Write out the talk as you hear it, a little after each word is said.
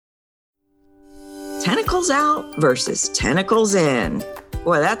Tentacles out versus tentacles in.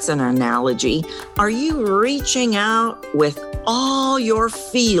 Boy, that's an analogy. Are you reaching out with all your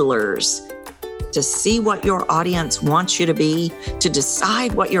feelers to see what your audience wants you to be, to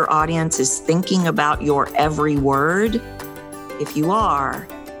decide what your audience is thinking about your every word? If you are,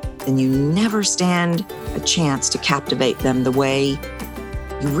 then you never stand a chance to captivate them the way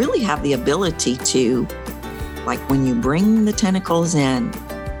you really have the ability to, like when you bring the tentacles in.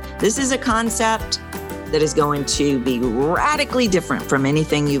 This is a concept that is going to be radically different from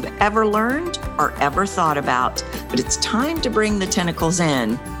anything you've ever learned or ever thought about. But it's time to bring the tentacles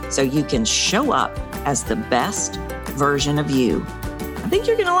in so you can show up as the best version of you. I think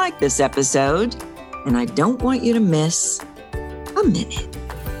you're going to like this episode, and I don't want you to miss a minute.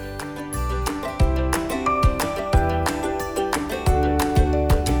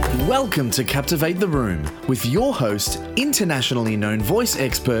 Welcome to Captivate the Room with your host, internationally known voice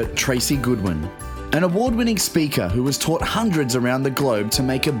expert Tracy Goodwin, an award-winning speaker who has taught hundreds around the globe to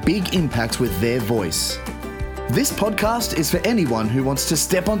make a big impact with their voice. This podcast is for anyone who wants to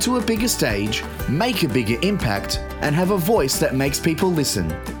step onto a bigger stage, make a bigger impact, and have a voice that makes people listen.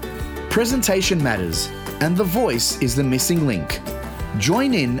 Presentation matters, and the voice is the missing link.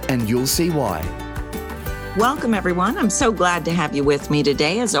 Join in and you'll see why. Welcome, everyone. I'm so glad to have you with me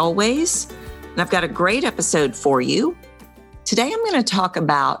today, as always. And I've got a great episode for you. Today, I'm going to talk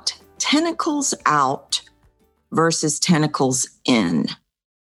about tentacles out versus tentacles in,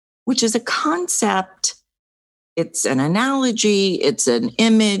 which is a concept. It's an analogy. It's an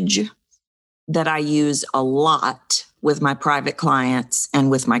image that I use a lot with my private clients and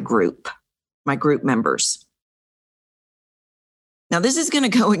with my group members. Now, this is going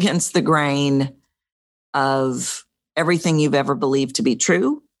to go against the grain of everything you've ever believed to be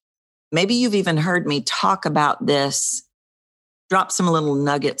true. Maybe you've even heard me talk about this, drop some little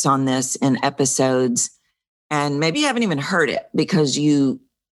nuggets on this in episodes, and maybe you haven't even heard it because you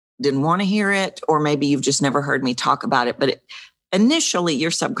didn't want to hear it, or maybe you've just never heard me talk about it. But initially, your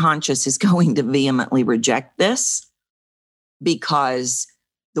subconscious is going to vehemently reject this because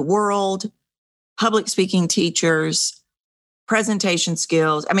the world, public speaking teachers, presentation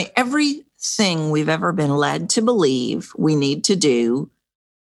skills, everything we've ever been led to believe we need to do,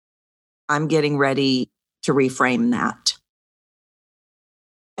 I'm getting ready to reframe that.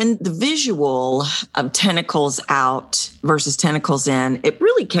 And the visual of tentacles out versus tentacles in, it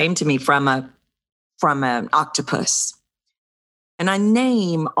really came to me from an octopus. And I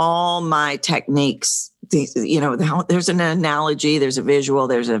name all my techniques. There's an analogy, there's a visual,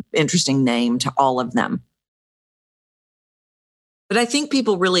 there's an interesting name to all of them. But I think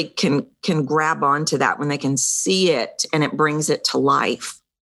people really can grab onto that when they can see it and it brings it to life.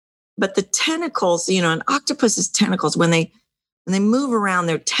 But the tentacles, an octopus's tentacles, when they move around,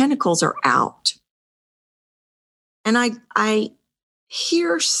 their tentacles are out. And I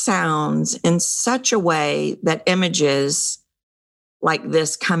hear sounds in such a way that images like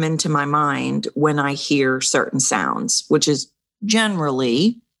this come into my mind when I hear certain sounds, which is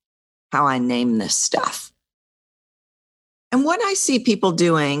generally how I name this stuff. And what I see people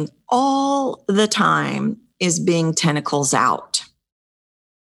doing all the time is being tentacles out.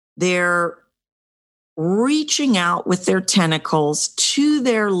 They're reaching out with their tentacles to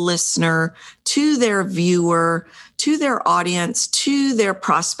their listener, to their viewer, to their audience, to their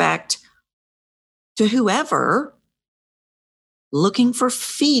prospect, to whoever, looking for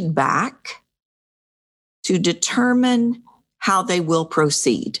feedback to determine how they will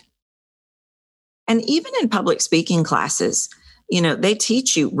proceed. And even in public speaking classes, they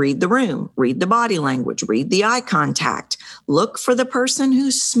teach you, read the room, read the body language, read the eye contact, look for the person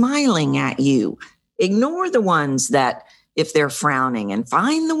who's smiling at you. Ignore the ones that, if they're frowning, and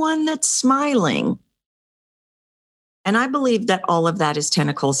find the one that's smiling. And I believe that all of that is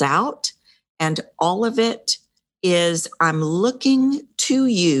tentacles out. And all of it is, I'm looking to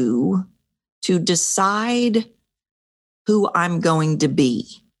you to decide who I'm going to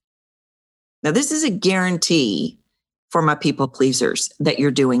be. Now, this is a guarantee for my people pleasers that you're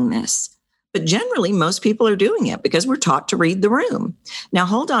doing this. But generally, most people are doing it because we're taught to read the room. Now,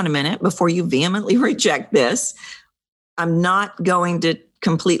 hold on a minute before you vehemently reject this. I'm not going to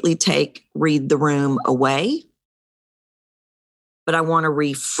completely take read the room away, but I want to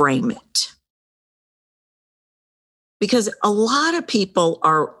reframe it. Because a lot of people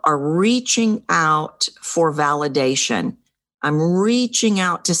are reaching out for validation. I'm reaching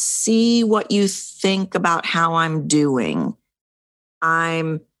out to see what you think about how I'm doing.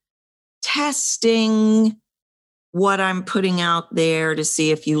 I'm testing what I'm putting out there to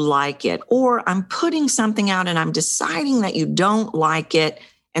see if you like it. Or I'm putting something out and I'm deciding that you don't like it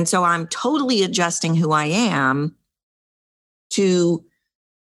And so I'm totally adjusting who I am to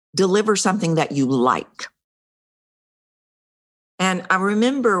deliver something that you like. And I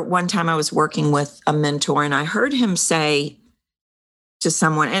remember one time I was working with a mentor and I heard him say to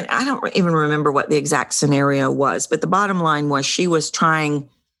someone, and I don't even remember what the exact scenario was, but the bottom line was she was seeking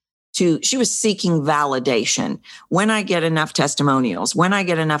validation. When I get enough testimonials, when I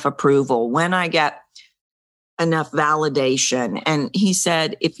get enough approval, when I get enough validation. And he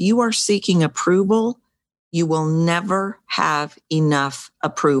said, if you are seeking approval, you will never have enough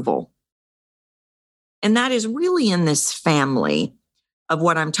approval. And that is really in this family of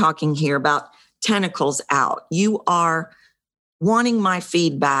what I'm talking here about tentacles out. You are wanting my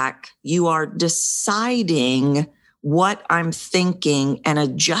feedback. You are deciding what I'm thinking and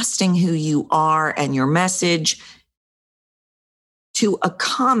adjusting who you are and your message to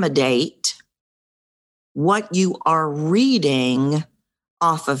accommodate what you are reading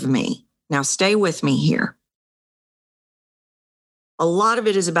off of me. Now, stay with me here. A lot of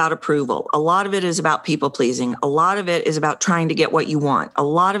it is about approval. A lot of it is about people pleasing. A lot of it is about trying to get what you want. A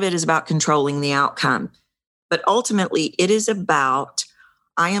lot of it is about controlling the outcome. But ultimately, it is about,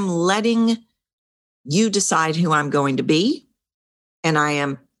 I am letting you decide who I'm going to be, and I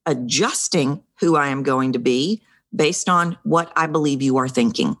am adjusting who I am going to be based on what I believe you are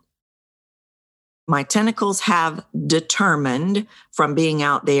thinking. My tentacles have determined from being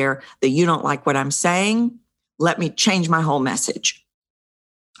out there that you don't like what I'm saying. Let me change my whole message.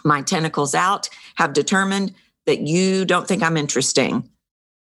 My tentacles out have determined that you don't think I'm interesting.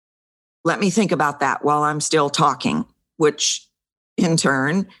 Let me think about that while I'm still talking, which in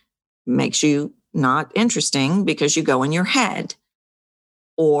turn makes you not interesting because you go in your head.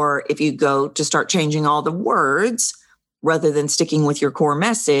 Or if you go to start changing all the words rather than sticking with your core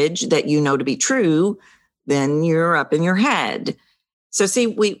message that you know to be true, then you're up in your head. So see,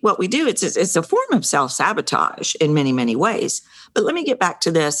 what we do, it's a form of self-sabotage in many, many ways. But let me get back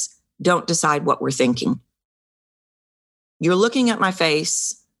to this. Don't decide what we're thinking. You're looking at my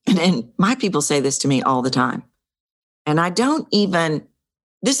face, and my people say this to me all the time. And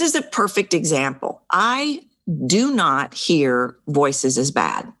this is a perfect example. I do not hear voices as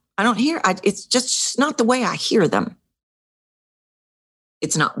bad. It's just not the way I hear them.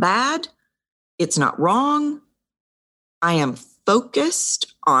 It's not bad. It's not wrong. I am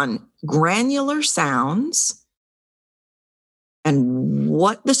focused on granular sounds and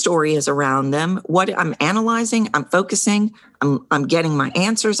what the story is around them, what I'm analyzing, I'm focusing, I'm getting my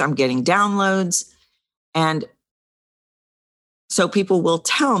answers, I'm getting downloads. And so people will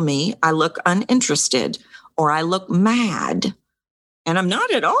tell me I look uninterested or I look mad. And I'm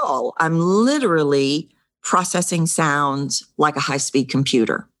not at all. I'm literally processing sounds like a high-speed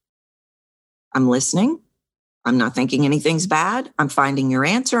computer. I'm listening. I'm not thinking anything's bad. I'm finding your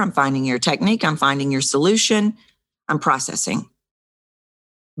answer. I'm finding your technique. I'm finding your solution. I'm processing.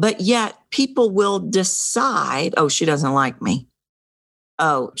 But yet people will decide, oh, she doesn't like me.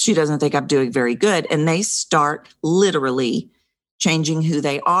 Oh, she doesn't think I'm doing very good. And they start literally changing who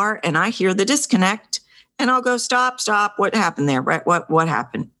they are. And I hear the disconnect and I'll go, stop. What happened there? Right? What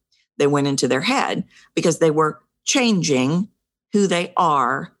happened? They went into their head because they were changing who they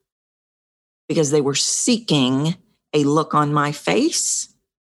are because they were seeking a look on my face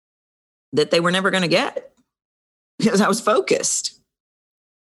that they were never going to get because I was focused.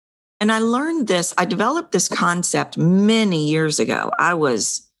 And I learned this. I developed this concept many years ago. I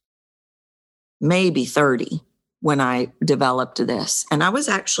was maybe 30 when I developed this. And I was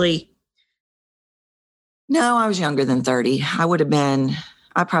I was younger than 30.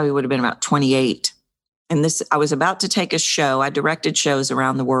 I probably would have been about 28. And I was about to take a show. I directed shows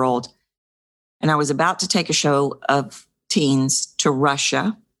around the world. And I was about to take a show of teens to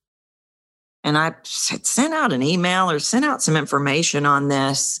Russia. And I had sent out an email or sent out some information on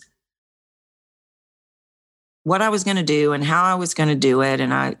this, what I was going to do and how I was going to do it.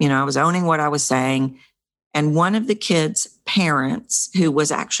 And I was owning what I was saying. And one of the kids' parents, who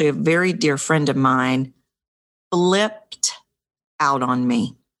was actually a very dear friend of mine, flipped out on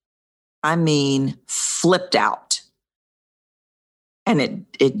me. I mean, flipped out. And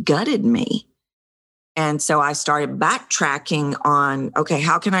it gutted me. And so I started backtracking on, okay,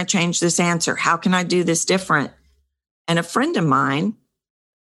 how can I change this answer? How can I do this different? And a friend of mine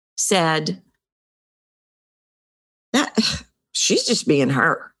said, that she's just being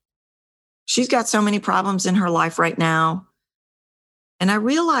her. She's got so many problems in her life right now. And I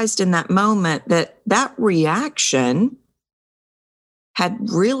realized in that moment that reaction had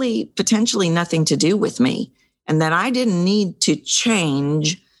really potentially nothing to do with me, and that I didn't need to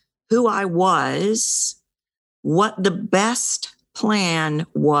change who I was, what the best plan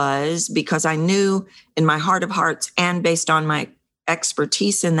was, because I knew in my heart of hearts and based on my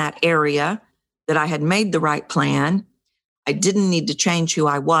expertise in that area that I had made the right plan. I didn't need to change who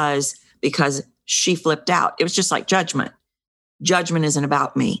I was because she flipped out. It was just like judgment. Judgment isn't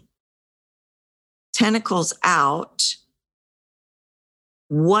about me. Tentacles out.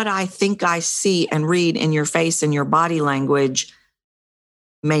 What I think I see and read in your face and your body language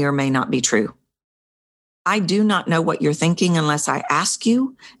may or may not be true. I do not know what you're thinking unless I ask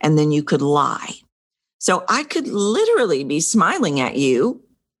you, and then you could lie. So I could literally be smiling at you,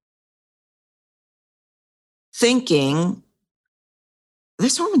 thinking,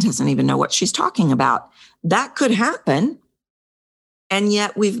 this woman doesn't even know what she's talking about. That could happen. And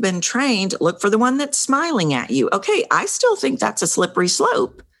yet we've been trained, look for the one that's smiling at you. Okay, I still think that's a slippery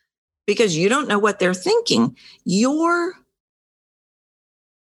slope because you don't know what they're thinking. Your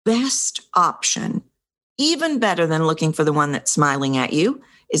best option, even better than looking for the one that's smiling at you,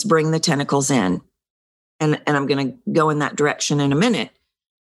 is bring the tentacles in. And I'm going to go in that direction in a minute.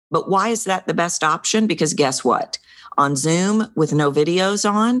 But why is that the best option? Because guess what? On Zoom with no videos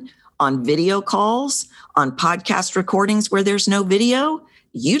on video calls, on podcast recordings where there's no video,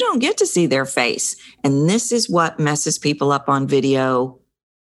 you don't get to see their face. And this is what messes people up on video.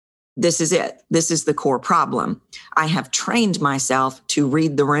 This is it. This is the core problem. I have trained myself to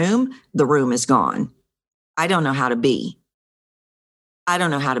read the room. The room is gone. I don't know how to be. I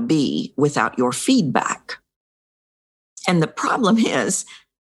don't know how to be without your feedback. And the problem is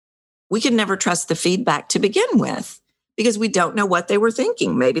we can never trust the feedback to begin with because we don't know what they were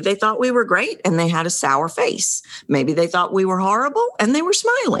thinking. Maybe they thought we were great and they had a sour face. Maybe they thought we were horrible and they were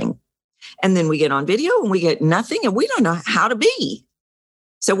smiling. And then we get on video and we get nothing and we don't know how to be.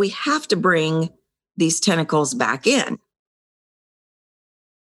 So we have to bring these tentacles back in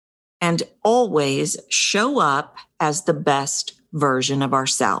and always show up as the best version of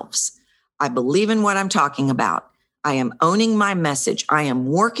ourselves. I believe in what I'm talking about. I am owning my message. I am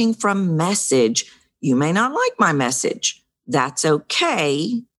working from message. You may not like my message. That's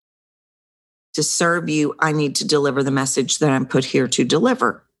okay. To serve you, I need to deliver the message that I'm put here to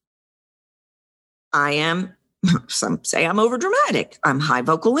deliver. Some say I'm overdramatic. I'm high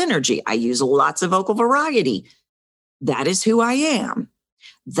vocal energy. I use lots of vocal variety. That is who I am.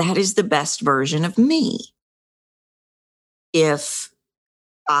 That is the best version of me. If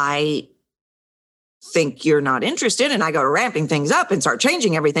I think you're not interested and I go to ramping things up and start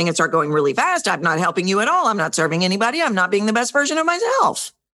changing everything and start going really fast, I'm not helping you at all. I'm not serving anybody. I'm not being the best version of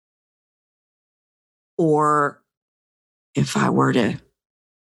myself. Or if I were to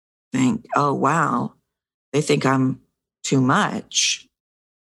think, oh, wow, they think I'm too much.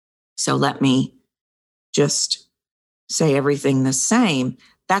 So let me just say everything the same.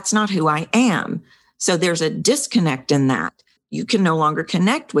 That's not who I am. So there's a disconnect in that. You can no longer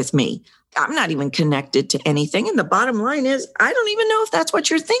connect with me. I'm not even connected to anything. And the bottom line is, I don't even know if that's what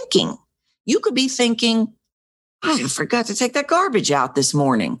you're thinking. You could be thinking, I forgot to take that garbage out this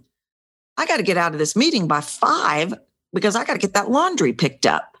morning. I got to get out of this meeting by 5 because I got to get that laundry picked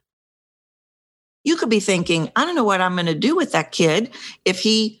up. You could be thinking, I don't know what I'm going to do with that kid if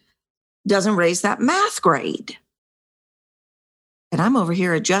he doesn't raise that math grade. And I'm over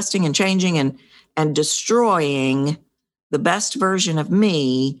here adjusting and changing and destroying the best version of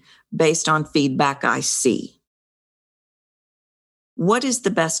me based on feedback I see. What is the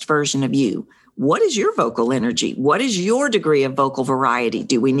best version of you? What is your vocal energy? What is your degree of vocal variety?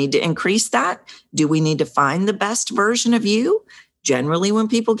 Do we need to increase that? Do we need to find the best version of you? Generally, when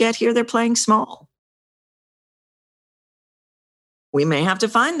people get here, they're playing small. We may have to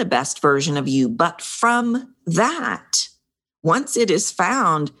find the best version of you, but from that, once it is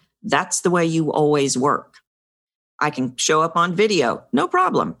found, that's the way you always work. I can show up on video, no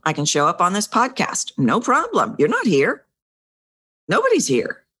problem. I can show up on this podcast, no problem. You're not here. Nobody's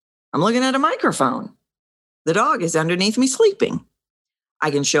here. I'm looking at a microphone. The dog is underneath me sleeping.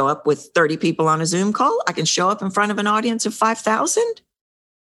 I can show up with 30 people on a Zoom call. I can show up in front of an audience of 5,000.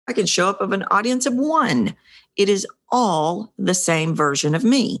 I can show up of an audience of 1. It is all the same version of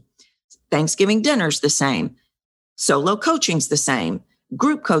me. Thanksgiving dinner's the same. Solo coaching's the same.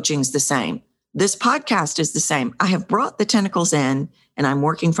 Group coaching's the same. This podcast is the same. I have brought the tentacles in and I'm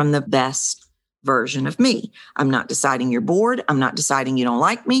working from the best version of me. I'm not deciding you're bored. I'm not deciding you don't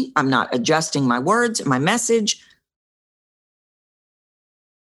like me. I'm not adjusting my words, my message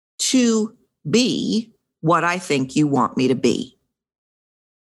to be what I think you want me to be.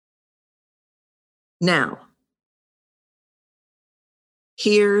 Now,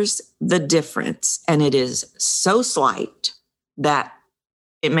 here's the difference, and it is so slight that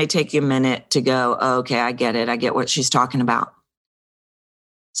it may take you a minute to go, oh, okay, I get it. I get what she's talking about.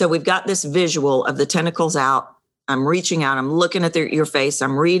 So we've got this visual of the tentacles out. I'm reaching out. I'm looking at your face.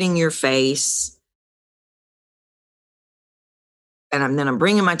 I'm reading your face. And then I'm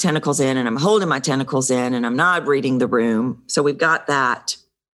bringing my tentacles in and I'm holding my tentacles in and I'm not reading the room. So we've got that.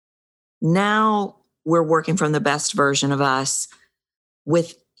 Now we're working from the best version of us.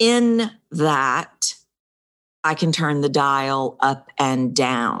 Within that, I can turn the dial up and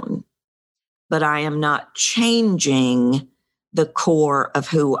down, but I am not changing the core of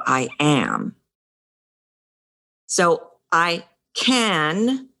who I am. So I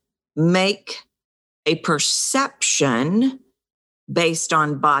can make a perception based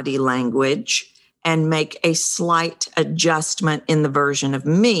on body language and make a slight adjustment in the version of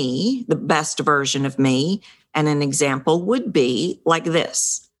me, the best version of me. And an example would be like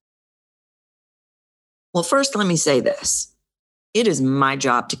this. Well, first, let me say this. It is my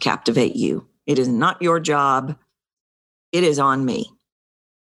job to captivate you. It is not your job. It is on me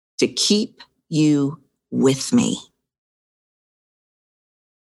to keep you with me.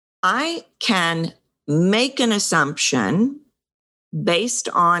 I can make an assumption based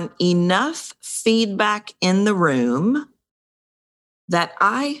on enough feedback in the room that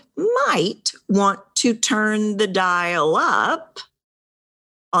I might want to turn the dial up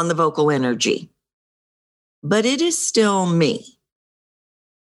on the vocal energy, but it is still me.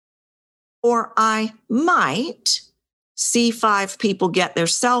 Or I might see 5 people get their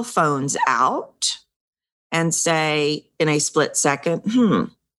cell phones out and say in a split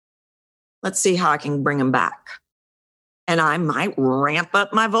second, let's see how I can bring them back. And I might ramp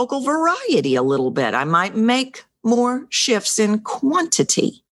up my vocal variety a little bit. I might make more shifts in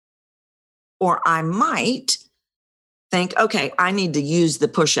quantity. Or I might think, okay, I need to use the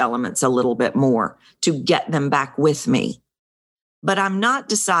push elements a little bit more to get them back with me. But I'm not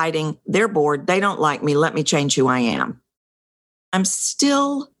deciding they're bored, they don't like me, let me change who I am. I'm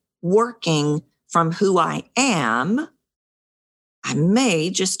still working from who I am. I may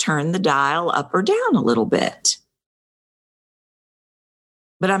just turn the dial up or down a little bit.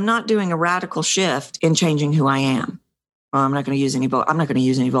 But I'm not doing a radical shift in changing who I am. Well, I'm not going to use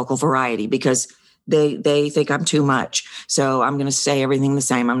any vocal variety because they think I'm too much. So I'm going to say everything the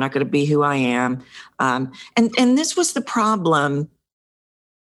same. I'm not going to be who I am. And this was the problem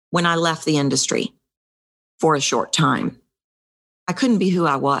when I left the industry for a short time. I couldn't be who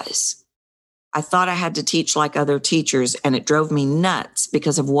I was. I thought I had to teach like other teachers, and it drove me nuts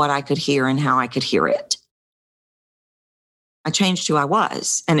because of what I could hear and how I could hear it. I changed who I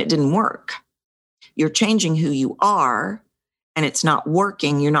was, and it didn't work. You're changing who you are, and it's not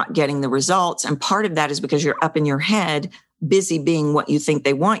working. You're not getting the results. And part of that is because you're up in your head, busy being what you think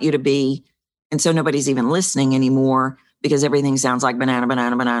they want you to be. And so nobody's even listening anymore because everything sounds like banana,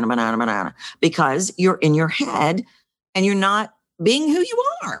 banana, banana, banana, banana, because you're in your head and you're not being who you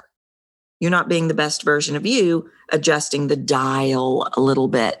are. You're not being the best version of you, adjusting the dial a little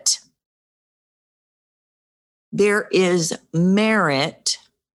bit. There is merit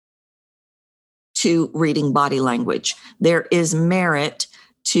to reading body language. There is merit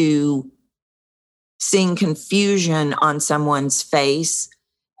to seeing confusion on someone's face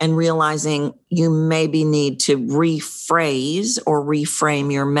and realizing you maybe need to rephrase or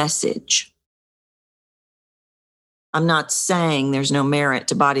reframe your message. I'm not saying there's no merit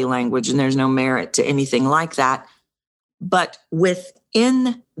to body language and there's no merit to anything like that, but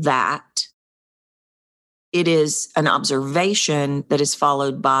within that, it is an observation that is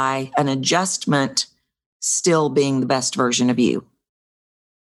followed by an adjustment, still being the best version of you.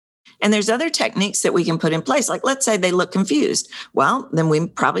 And there's other techniques that we can put in place. Like, let's say they look confused. Well, then we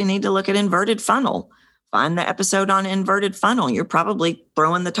probably need to look at inverted funnel. Find the episode on inverted funnel. You're probably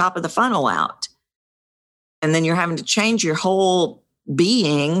throwing the top of the funnel out. And then you're having to change your whole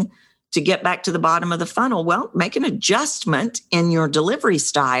being to get back to the bottom of the funnel. Well, make an adjustment in your delivery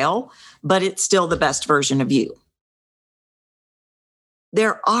style, but it's still the best version of you.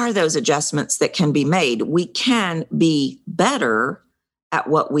 There are those adjustments that can be made. We can be better at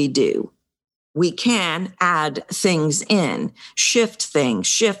what we do. We can add things in, shift things,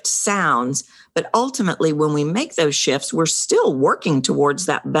 shift sounds. But ultimately, when we make those shifts, we're still working towards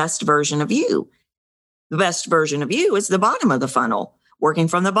that best version of you. The best version of you is the bottom of the funnel, working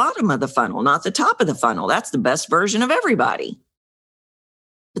from the bottom of the funnel, not the top of the funnel. That's the best version of everybody.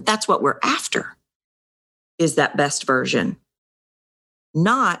 But that's what we're after, is that best version.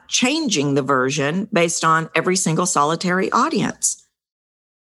 Not changing the version based on every single solitary audience.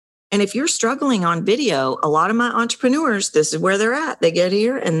 And if you're struggling on video, a lot of my entrepreneurs, this is where they're at. They get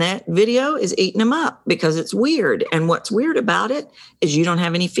here and that video is eating them up because it's weird. And what's weird about it is you don't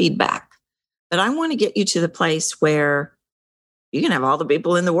have any feedback. But I want to get you to the place where You can have all the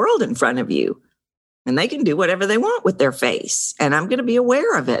people in the world in front of you, and they can do whatever they want with their face. And I'm going to be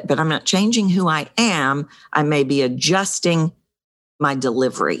aware of it, but I'm not changing who I am. I may be adjusting my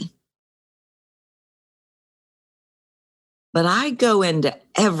delivery. But I go into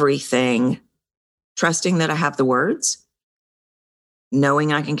everything trusting that I have the words,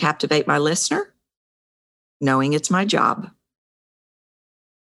 knowing I can captivate my listener, knowing it's my job.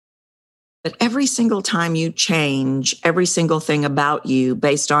 But every single time you change every single thing about you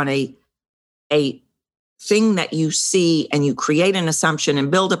based on a thing that you see, and you create an assumption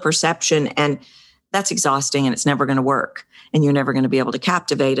and build a perception, and that's exhausting, and it's never going to work. And you're never going to be able to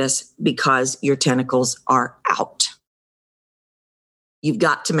captivate us because your tentacles are out. You've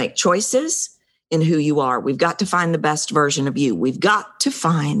got to make choices in who you are. We've got to find the best version of you. We've got to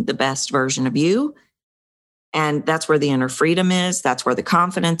find the best version of you. And that's where the inner freedom is. That's where the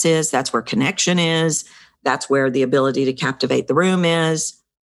confidence is. That's where connection is. That's where the ability to captivate the room is.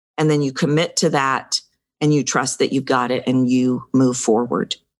 And then you commit to that, and you trust that you've got it, and you move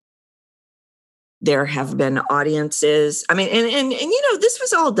forward. There have been audiences. I mean, and this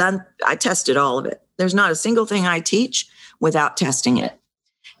was all done. I tested all of it. There's not a single thing I teach without testing it.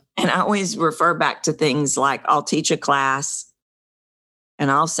 And I always refer back to things like I'll teach a class and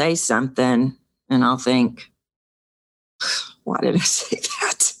I'll say something and I'll think, why did I say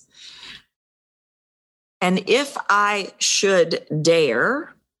that? And if I should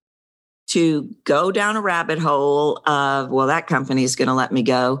dare to go down a rabbit hole of, well, that company is going to let me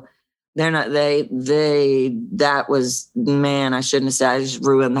go. That was, man, I shouldn't have said, I just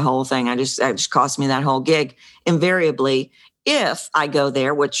ruined the whole thing. It just cost me that whole gig. Invariably, if I go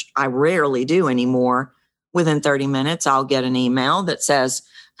there, which I rarely do anymore, within 30 minutes, I'll get an email that says,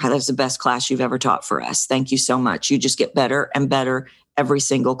 oh, that's the best class you've ever taught for us. Thank you so much. You just get better and better every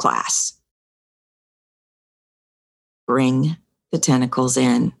single class. Bring the tentacles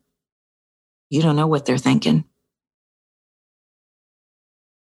in. You don't know what they're thinking.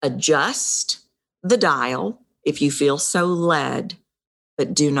 Adjust the dial if you feel so led,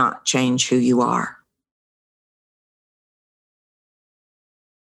 but do not change who you are.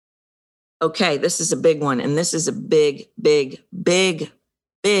 Okay, this is a big one. And this is a big, that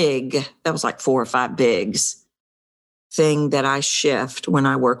was like 4 or 5 bigs thing that I shift when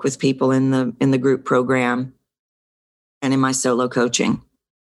I work with people in the group program and in my solo coaching.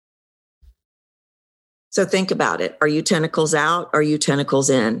 So think about it. Are you tentacles out? Are you tentacles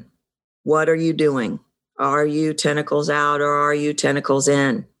in? What are you doing? Are you tentacles out or are you tentacles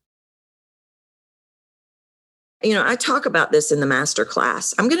in? I talk about this in the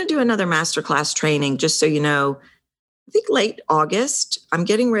masterclass. I'm going to do another masterclass training, just so you know. I think late August, I'm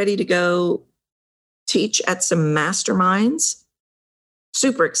getting ready to go teach at some masterminds.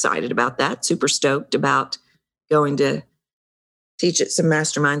 Super excited about that. Super stoked about going to teach at some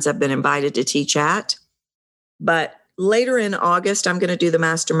masterminds I've been invited to teach at. But later in August, I'm going to do the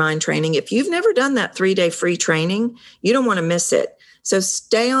mastermind training. If you've never done that 3-day free training, you don't want to miss it. So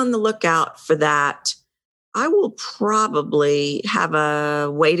stay on the lookout for that. I will probably have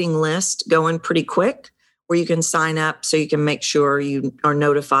a waiting list going pretty quick where you can sign up so you can make sure you are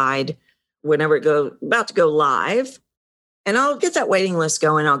notified whenever about to go live. And I'll get that waiting list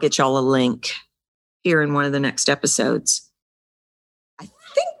going. I'll get y'all a link here in one of the next episodes. I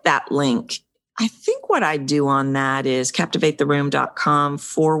think what I do on that is captivatetheroom.com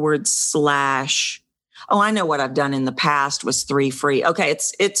 / oh, I know what I've done in the past was 3 free. Okay,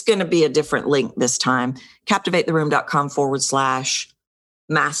 it's going to be a different link this time. Captivatetheroom.com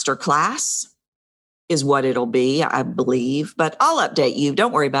 / masterclass is what it'll be, I believe. But I'll update you.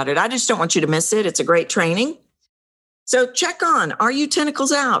 Don't worry about it. I just don't want you to miss it. It's a great training. So check on, are you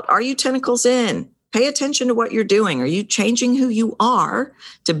tentacles out? Are you tentacles in? Pay attention to what you're doing. Are you changing who you are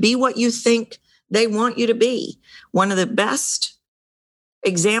to be what you think they want you to be? One of the best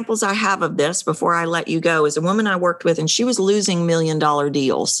examples I have of this before I let you go is a woman I worked with, and she was losing $1 million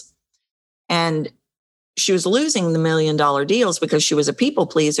deals. And she was losing the $1 million deals because she was a people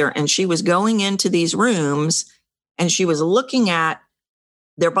pleaser, and she was going into these rooms and she was looking at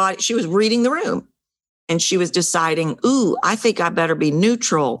their body. She was reading the room and she was deciding, ooh, I think I better be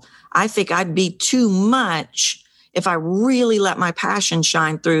neutral. I think I'd be too much if I really let my passion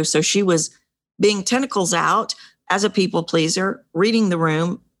shine through. So she was being tentacles out as a people pleaser, reading the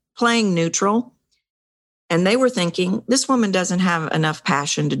room, playing neutral. And they were thinking, this woman doesn't have enough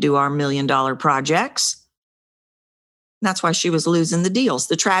passion to do our $1 million projects. And that's why she was losing the deals.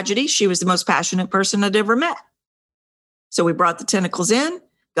 The tragedy, she was the most passionate person I'd ever met. So we brought the tentacles in,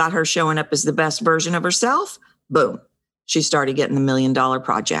 got her showing up as the best version of herself. Boom. She started getting the $1 million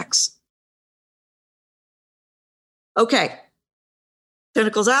projects. Okay.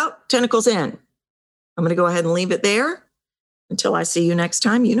 Tentacles out, tentacles in. I'm going to go ahead and leave it there until I see you next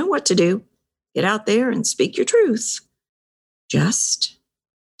time. You know what to do. Get out there and speak your truth. Just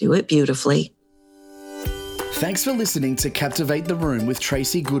do it beautifully. Thanks for listening to Captivate the Room with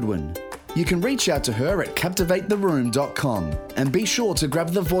Tracy Goodwin. You can reach out to her at captivatetheroom.com and be sure to grab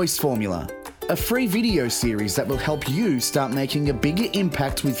the Voice Formula, a free video series that will help you start making a bigger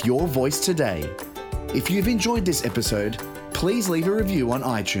impact with your voice today. If you've enjoyed this episode, please leave a review on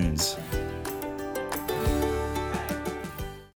iTunes.